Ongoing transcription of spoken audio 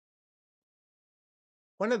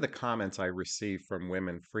One of the comments I receive from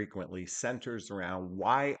women frequently centers around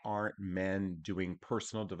why aren't men doing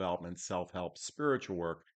personal development, self help, spiritual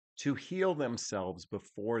work to heal themselves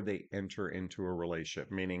before they enter into a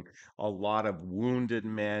relationship? Meaning, a lot of wounded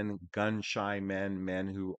men, gun shy men, men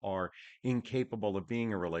who are incapable of being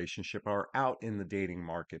in a relationship are out in the dating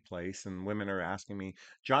marketplace. And women are asking me,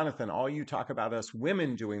 Jonathan, all you talk about us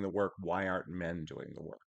women doing the work, why aren't men doing the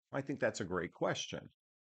work? I think that's a great question.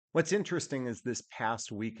 What's interesting is this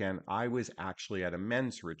past weekend, I was actually at a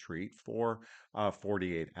men's retreat for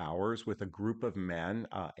 48 hours with a group of men,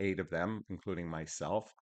 eight of them, including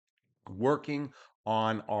myself, working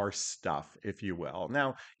on our stuff, if you will.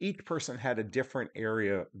 Now, each person had a different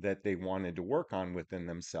area that they wanted to work on within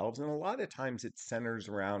themselves. And a lot of times it centers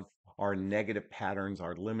around our negative patterns,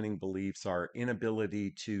 our limiting beliefs, our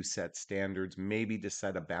inability to set standards, maybe to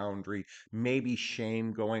set a boundary, maybe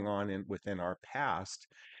shame going on within our past.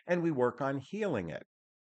 And we work on healing it.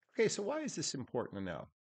 Okay, so why is this important to know?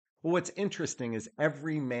 Well, what's interesting is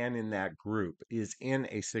every man in that group is in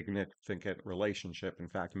a significant relationship. In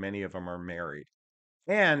fact, many of them are married.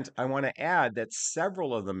 And I want to add that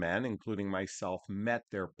several of the men, including myself, met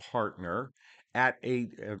their partner at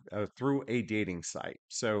through a dating site.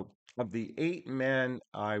 So of the eight men,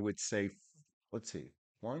 I would say, let's see,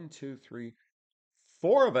 one, two, three,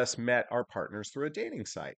 four of us met our partners through a dating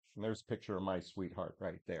site. And there's a picture of my sweetheart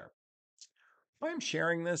right there. Why I'm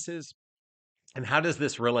sharing this is, and how does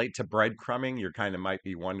this relate to breadcrumbing? You're kind of might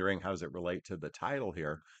be wondering, how does it relate to the title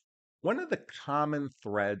here? One of the common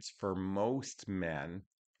threads for most men,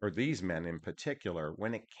 or these men in particular,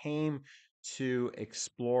 when it came to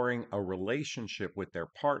exploring a relationship with their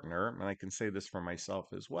partner, and I can say this for myself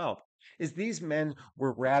as well, is these men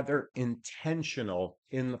were rather intentional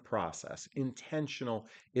in the process, intentional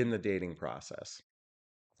in the dating process.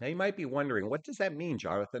 Now, you might be wondering, what does that mean,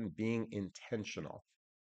 Jonathan, being intentional?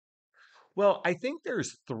 Well, I think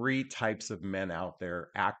there's three types of men out there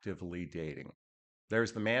actively dating.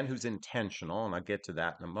 There's the man who's intentional, and I'll get to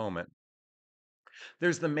that in a moment.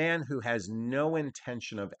 There's the man who has no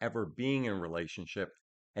intention of ever being in a relationship,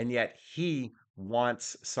 and yet he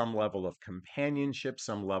wants some level of companionship,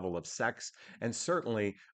 some level of sex, and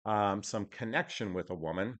certainly some connection with a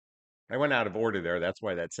woman. I went out of order there. That's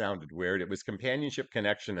why that sounded weird. It was companionship,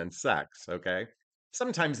 connection, and sex. Okay.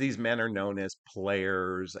 Sometimes these men are known as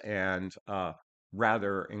players and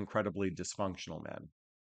rather incredibly dysfunctional men.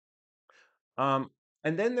 Um,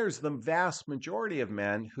 and then there's the vast majority of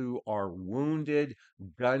men who are wounded,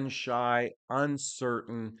 gun shy,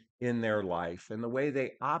 uncertain in their life. And the way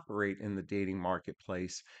they operate in the dating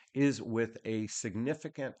marketplace is with a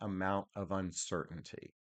significant amount of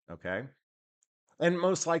uncertainty. Okay. And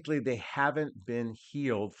most likely they haven't been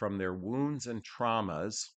healed from their wounds and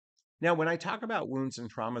traumas. Now, when I talk about wounds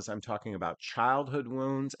and traumas, I'm talking about childhood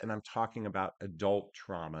wounds and I'm talking about adult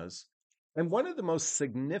traumas. And one of the most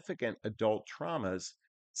significant adult traumas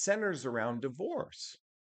centers around divorce.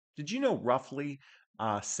 Did you know roughly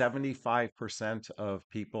 75% of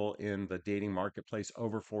people in the dating marketplace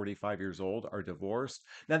over 45 years old are divorced?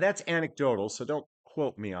 Now, that's anecdotal, so don't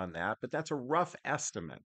quote me on that, but that's a rough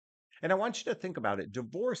estimate. And I want you to think about it.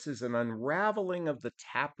 Divorce is an unraveling of the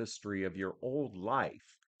tapestry of your old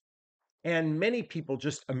life. And many people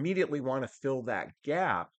just immediately want to fill that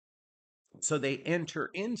gap. So they enter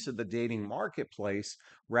into the dating marketplace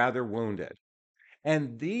rather wounded.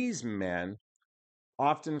 And these men,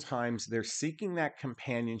 oftentimes, they're seeking that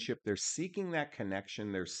companionship, they're seeking that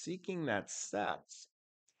connection, they're seeking that sex.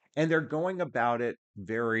 And they're going about it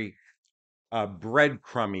very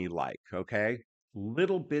breadcrumby like, okay?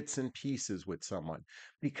 Little bits and pieces with someone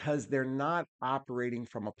because they're not operating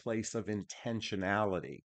from a place of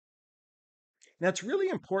intentionality. Now, it's really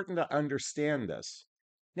important to understand this.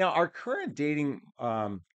 Now, our current dating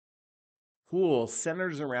pool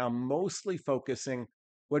centers around mostly focusing,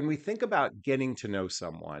 when we think about getting to know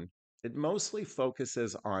someone, it mostly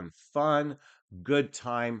focuses on fun, good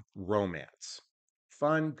time romance.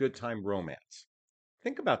 Fun, good time romance.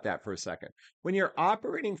 Think about that for a second. When you're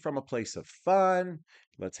operating from a place of fun,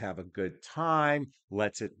 let's have a good time,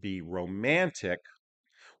 let's it be romantic,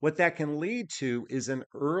 what that can lead to is an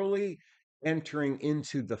early entering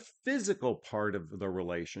into the physical part of the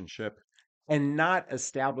relationship and not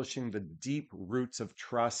establishing the deep roots of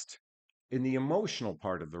trust in the emotional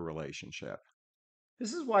part of the relationship.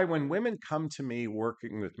 This is why when women come to me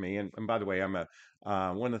working with me, and by the way, I'm a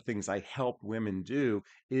one of the things I help women do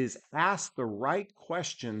is ask the right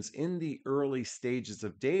questions in the early stages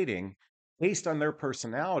of dating based on their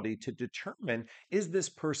personality to determine, is this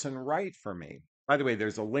person right for me? By the way,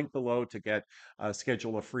 there's a link below to get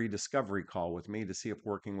schedule a free discovery call with me to see if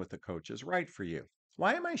working with a coach is right for you.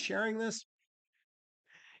 Why am I sharing this?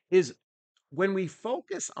 Is when we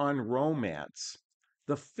focus on romance,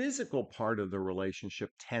 the physical part of the relationship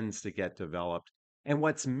tends to get developed. And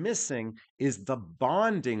what's missing is the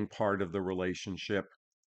bonding part of the relationship,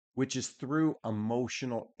 which is through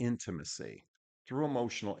emotional intimacy. Through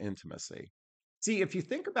emotional intimacy. See, if you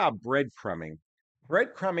think about breadcrumbing,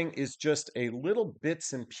 breadcrumbing is just a little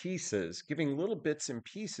bits and pieces, giving little bits and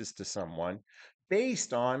pieces to someone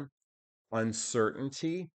based on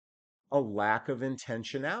uncertainty, a lack of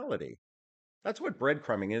intentionality. That's what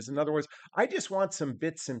breadcrumbing is. In other words, I just want some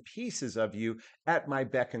bits and pieces of you at my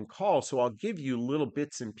beck and call. So I'll give you little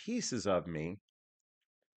bits and pieces of me.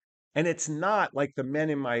 And it's not like the men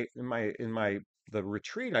in my the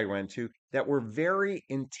retreat I went to that were very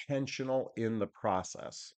intentional in the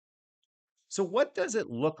process. So what does it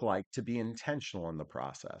look like to be intentional in the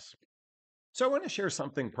process? So I want to share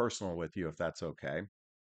something personal with you if that's okay.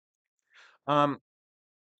 Um,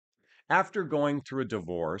 After going through a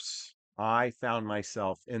divorce, I found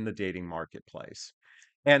myself in the dating marketplace.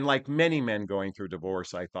 And like many men going through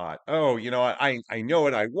divorce, I thought, oh, I know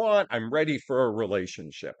what I want. I'm ready for a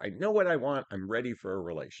relationship. I know what I want. I'm ready for a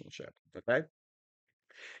relationship. Okay.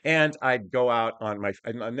 And I'd go out on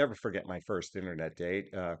and I'll never forget my first internet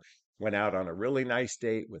date. Went out on a really nice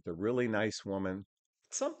date with a really nice woman.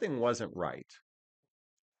 Something wasn't right.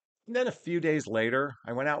 And then a few days later,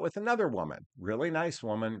 I went out with another woman, really nice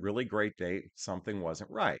woman, really great date. Something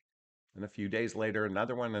wasn't right. And a few days later,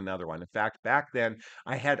 another one, another one. In fact, back then,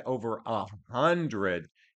 I had over 100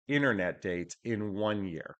 internet dates in 1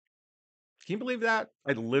 year. Can you believe that?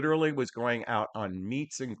 I literally was going out on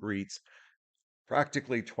meets and greets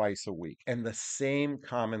practically twice a week, and the same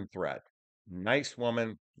common thread: nice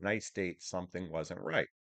woman, nice date, something wasn't right.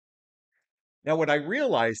 Now, what I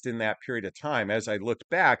realized in that period of time, as I looked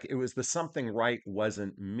back, it was the something right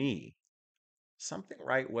wasn't me. Something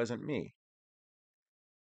right wasn't me.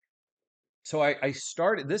 So I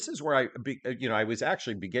started, this is where I was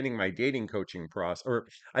actually beginning my dating coaching process, or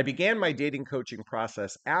I began my dating coaching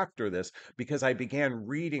process after this because I began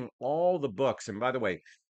reading all the books. And by the way,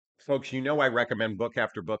 folks, I recommend book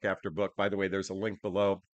after book after book. By the way, there's a link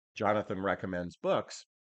below. Jonathan recommends books.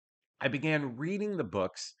 I began reading the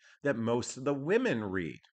books that most of the women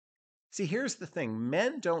read. See, here's the thing: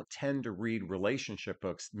 men don't tend to read relationship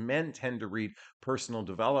books, men tend to read personal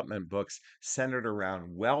development books centered around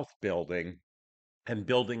wealth building and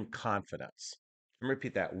building confidence. And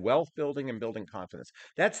repeat that: wealth building and building confidence.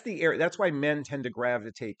 That's the area. That's why men tend to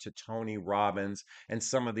gravitate to Tony Robbins and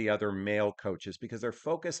some of the other male coaches because they're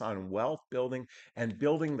focused on wealth building and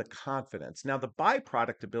building the confidence. Now, the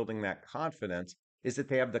byproduct of building that confidence is that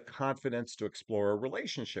they have the confidence to explore a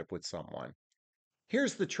relationship with someone.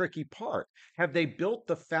 Here's the tricky part: have they built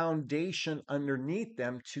the foundation underneath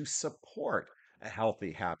them to support a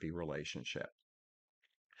healthy, happy relationship?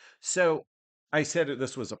 So I said that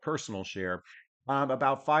this was a personal share.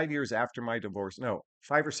 About 5 years after my divorce, no,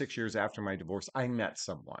 5 or 6 years after my divorce, I met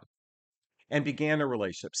someone and began a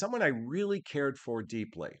relationship, someone I really cared for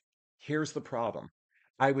deeply. Here's the problem: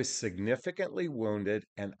 I was significantly wounded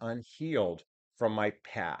and unhealed from my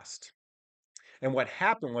past. And what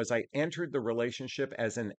happened was I entered the relationship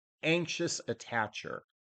as an anxious attacher.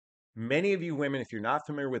 Many of you women, if you're not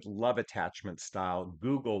familiar with love attachment style,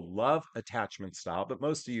 Google love attachment style. But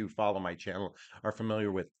most of you who follow my channel are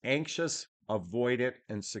familiar with anxious, avoidant,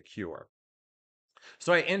 and secure.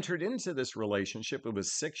 So I entered into this relationship. It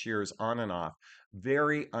was 6 years on and off,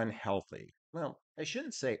 very unhealthy. Well, I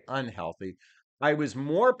shouldn't say unhealthy. I was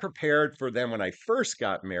more prepared for them when I first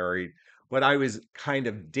got married, but I was kind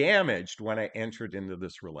of damaged when I entered into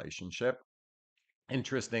this relationship.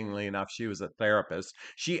 Interestingly enough, she was a therapist.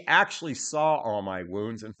 She actually saw all my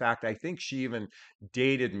wounds. In fact, I think she even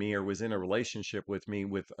dated me or was in a relationship with me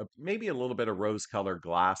with maybe a little bit of rose colored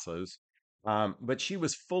glasses. But she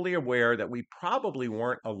was fully aware that we probably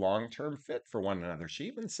weren't a long term fit for one another. She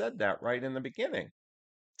even said that right in the beginning.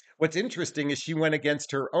 What's interesting is she went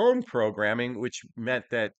against her own programming, which meant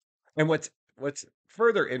that, and what's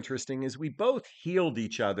further interesting is we both healed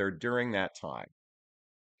each other during that time.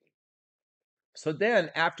 So then,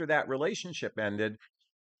 after that relationship ended,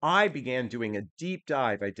 I began doing a deep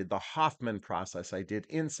dive. I did the Hoffman process. I did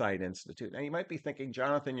Insight Institute. Now, you might be thinking,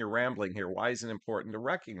 Jonathan, you're rambling here. Why is it important to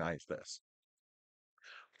recognize this?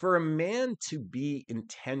 For a man to be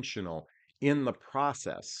intentional in the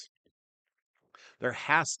process, there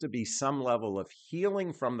has to be some level of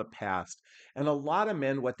healing from the past. And a lot of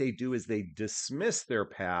men, what they do is they dismiss their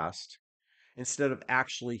past instead of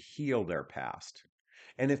actually heal their past.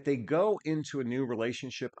 And if they go into a new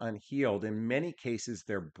relationship unhealed, in many cases,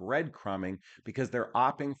 they're breadcrumbing because they're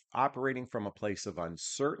operating from a place of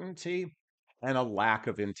uncertainty and a lack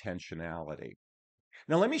of intentionality.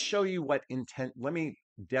 Now, let me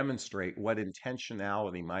demonstrate what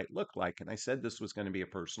intentionality might look like. And I said this was going to be a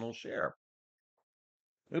personal share.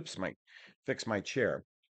 Oops, might fix my chair.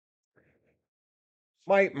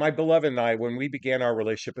 My beloved and I, when we began our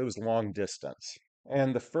relationship, it was long distance.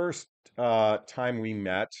 And the first time we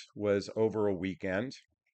met was over a weekend.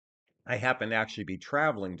 I happened to actually be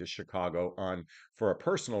traveling to Chicago on for a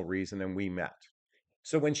personal reason, and we met.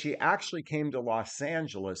 So when she actually came to Los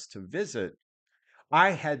Angeles to visit,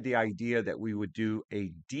 I had the idea that we would do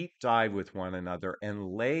a deep dive with one another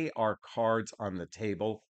and lay our cards on the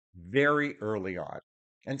table very early on.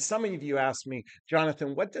 And some of you asked me,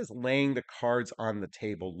 Jonathan, what does laying the cards on the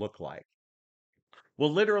table look like?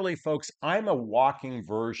 Well, literally, folks, I'm a walking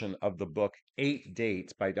version of the book Eight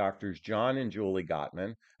Dates by Doctors John and Julie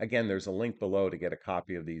Gottman. Again, there's a link below to get a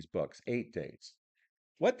copy of these books, Eight Dates.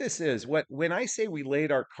 What this is, what when I say we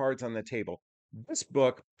laid our cards on the table, this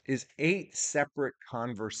book is eight separate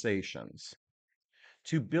conversations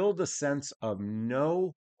to build a sense of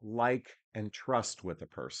know, like, and trust with a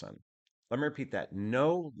person. Let me repeat that: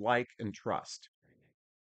 know, like, and trust.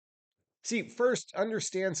 See, first,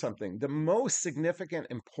 understand something. The most significant,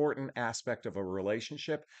 important aspect of a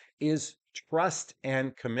relationship is trust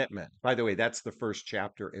and commitment. By the way, that's the first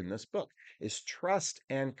chapter in this book, is trust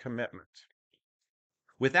and commitment.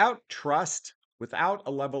 Without trust, without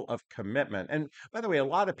a level of commitment, and by the way, a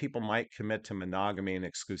lot of people might commit to monogamy and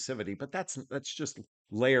exclusivity, but that's just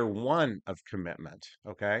layer one of commitment,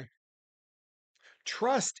 okay?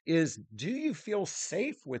 Trust is, do you feel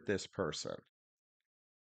safe with this person?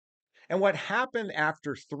 And what happened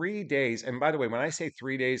after 3 days, and by the way, when I say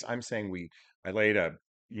 3 days, I'm saying I laid a,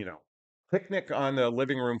 you know, picnic on the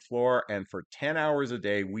living room floor, and for 10 hours a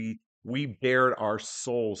day, we bared our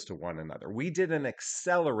souls to one another. We did an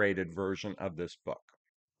accelerated version of this book.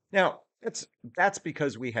 Now, that's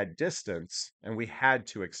because we had distance and we had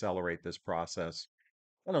to accelerate this process.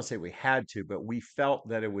 I don't say we had to, but we felt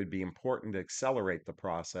that it would be important to accelerate the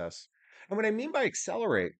process. And what I mean by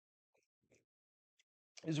accelerate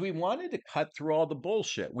is we wanted to cut through all the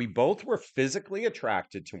bullshit. We both were physically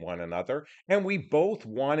attracted to one another and we both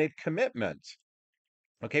wanted commitment.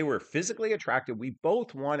 Okay, we're physically attracted. We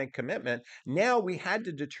both wanted commitment. Now we had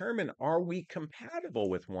to determine, are we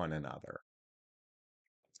compatible with one another?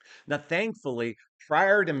 Now, thankfully,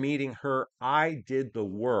 prior to meeting her, I did the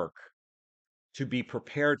work to be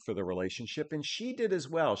prepared for the relationship, and she did as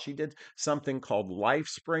well. She did something called Life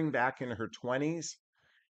Spring back in her 20s.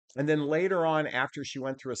 And then later on, after she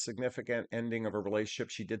went through a significant ending of a relationship,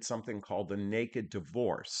 she did something called the naked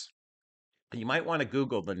divorce. You might want to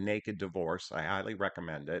Google the naked divorce. I highly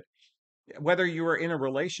recommend it. Whether you are in a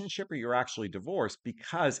relationship or you're actually divorced,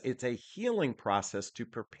 because it's a healing process to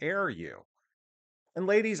prepare you. And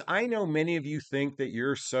ladies, I know many of you think that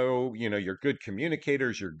you're so, you're good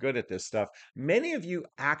communicators, you're good at this stuff. Many of you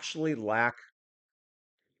actually lack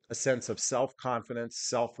a sense of self confidence,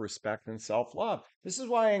 self respect, and self love. This is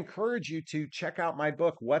why I encourage you to check out my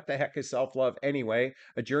book, What the Heck is Self Love Anyway?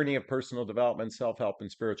 A Journey of Personal Development, Self Help,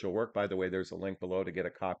 and Spiritual Work. By the way, there's a link below to get a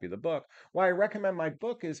copy of the book. Why I recommend my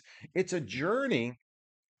book is it's a journey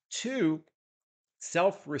to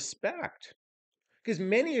self respect. Because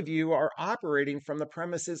many of you are operating from the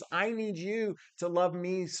premises, I need you to love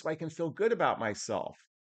me so I can feel good about myself.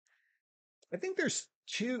 I think there's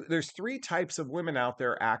three types of women out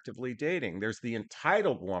there actively dating. There's the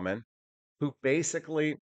entitled woman who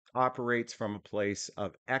basically operates from a place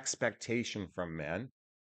of expectation from men.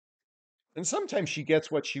 And sometimes she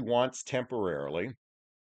gets what she wants temporarily.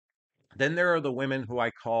 Then there are the women who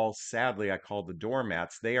sadly, I call the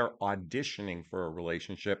doormats. They are auditioning for a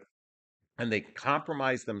relationship and they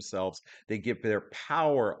compromise themselves. They give their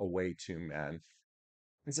power away to men.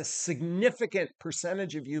 There's a significant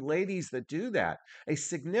percentage of you ladies that do that, a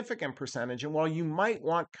significant percentage. And while you might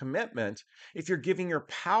want commitment, if you're giving your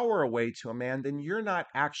power away to a man, then you're not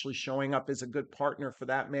actually showing up as a good partner for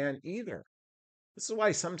that man either. This is why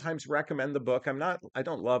I sometimes recommend the book. I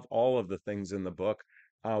don't love all of the things in the book.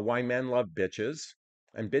 Why Men Love Bitches.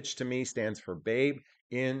 And bitch to me stands for babe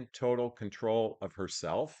in total control of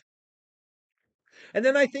herself. And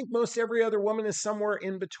then I think most every other woman is somewhere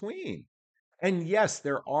in between. And yes,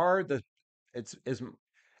 there are it's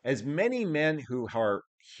as many men who are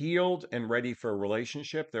healed and ready for a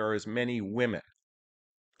relationship, there are as many women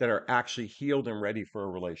that are actually healed and ready for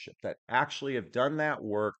a relationship that actually have done that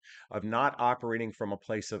work of not operating from a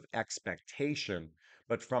place of expectation,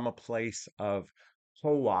 but from a place of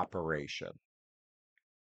cooperation.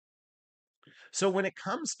 So when it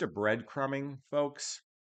comes to breadcrumbing, folks,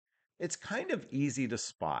 it's kind of easy to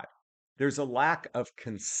spot. There's a lack of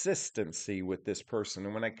consistency with this person.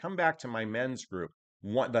 And when I come back to my men's group,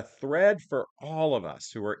 the thread for all of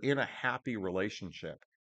us who are in a happy relationship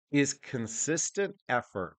is consistent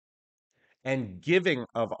effort and giving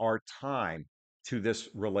of our time to this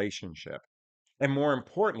relationship. And more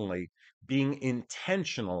importantly, being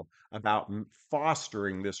intentional about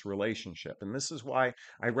fostering this relationship. And this is why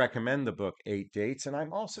I recommend the book Eight Dates. And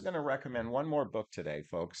I'm also going to recommend one more book today,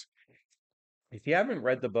 folks. If you haven't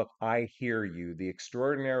read the book I Hear You, the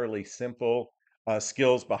extraordinarily simple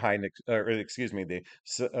skills behind, or excuse me, the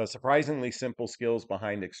surprisingly simple skills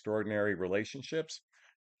behind extraordinary relationships,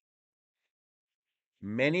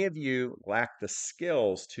 many of you lack the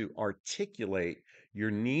skills to articulate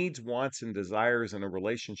your needs, wants, and desires in a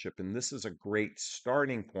relationship. And this is a great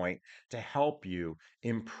starting point to help you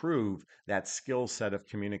improve that skill set of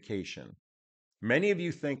communication. Many of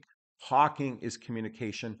you think talking is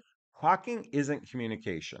communication. Talking isn't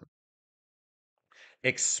communication.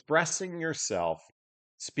 Expressing yourself,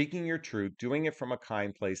 speaking your truth, doing it from a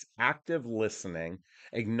kind place, active listening,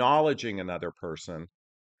 acknowledging another person,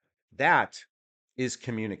 that is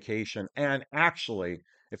communication. And actually,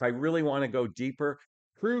 if I really want to go deeper,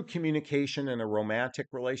 true communication in a romantic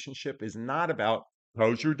relationship is not about,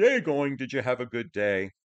 how's your day going? Did you have a good day?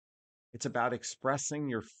 It's about expressing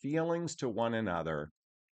your feelings to one another,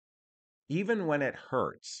 even when it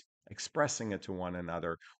hurts, expressing it to one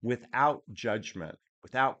another without judgment,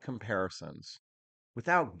 without comparisons,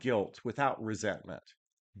 without guilt, without resentment.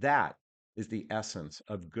 That is the essence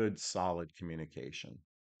of good, solid communication.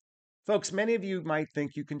 Folks, many of you might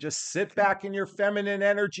think you can just sit back in your feminine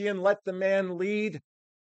energy and let the man lead.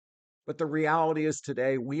 But the reality is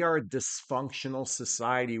today, we are a dysfunctional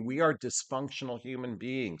society. We are dysfunctional human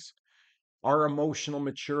beings. Our emotional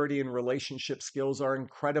maturity and relationship skills are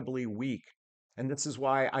incredibly weak. And this is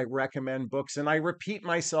why I recommend books. And I repeat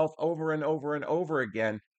myself over and over and over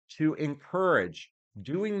again to encourage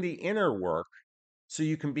doing the inner work so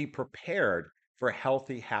you can be prepared for a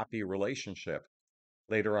healthy, happy relationship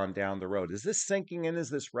later on down the road. Is this sinking in? Is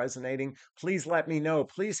this resonating? Please let me know.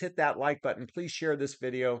 Please hit that like button. Please share this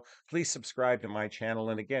video. Please subscribe to my channel.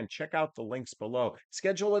 And again, check out the links below.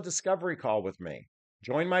 Schedule a discovery call with me.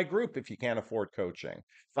 Join my group if you can't afford coaching.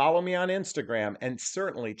 Follow me on Instagram and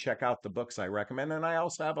certainly check out the books I recommend. And I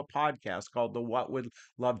also have a podcast called the What Would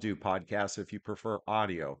Love Do podcast if you prefer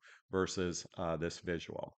audio versus this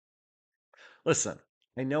visual. Listen,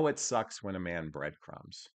 I know it sucks when a man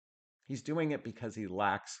breadcrumbs. He's doing it because he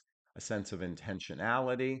lacks a sense of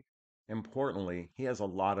intentionality. Importantly, he has a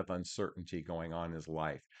lot of uncertainty going on in his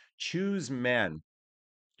life. Choose men.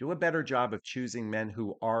 Do a better job of choosing men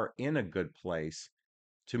who are in a good place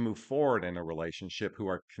to move forward in a relationship, who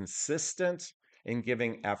are consistent in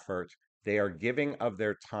giving effort. They are giving of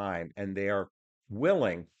their time and they are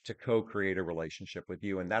willing to co create a relationship with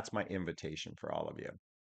you. And that's my invitation for all of you.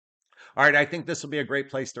 All right, I think this will be a great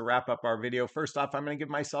place to wrap up our video. First off, I'm going to give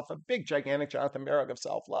myself a big, gigantic Jonathon Bear hug of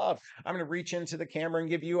self-love. I'm going to reach into the camera and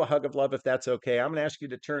give you a hug of love if that's okay. I'm going to ask you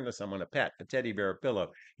to turn to someone, a pet, a teddy bear, a pillow.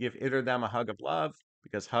 Give it or them a hug of love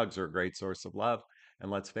because hugs are a great source of love. And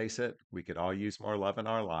let's face it, we could all use more love in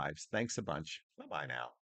our lives. Thanks a bunch. Bye-bye now.